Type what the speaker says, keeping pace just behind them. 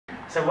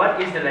So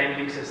what is the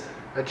labeling system?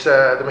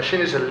 The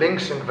machine is a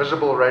Lynx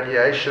invisible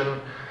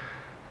radiation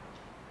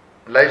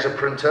laser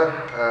printer,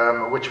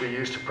 which we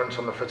use to print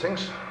on the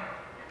fittings.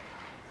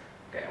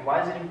 Okay, and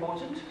why is it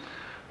important?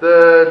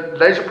 The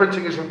laser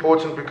printing is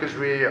important because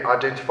we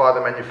identify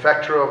the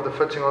manufacturer of the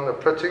fitting on the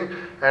fitting,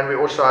 and we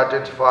also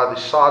identify the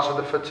size of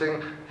the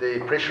fitting,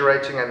 the pressure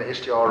rating and the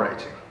SDR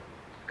rating.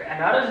 Okay,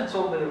 and how does it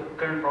solve the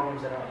current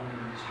problems that are in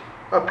the industry?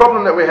 A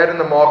problem that we had in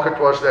the market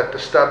was that the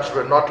stubs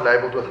were not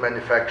labelled with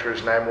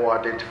manufacturer's name or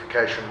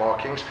identification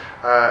markings.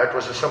 It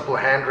was a simple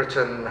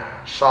handwritten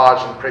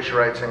size and pressure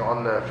rating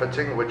on the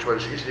fitting, which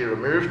was easily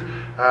removed.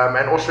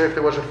 And also, if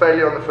there was a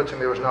failure on the fitting,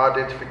 there was no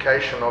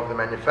identification of the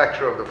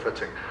manufacturer of the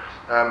fitting.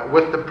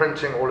 With the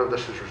printing, all of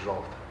this is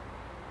resolved.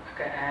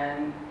 Okay,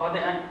 and are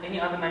there any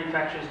other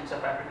manufacturers in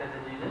South Africa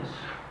that do this?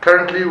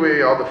 Currently,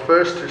 we are the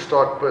first to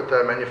start with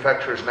the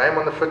manufacturer's name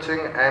on the fitting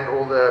and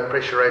all the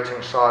pressure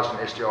rating, size and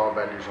SDR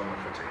values on the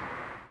fitting.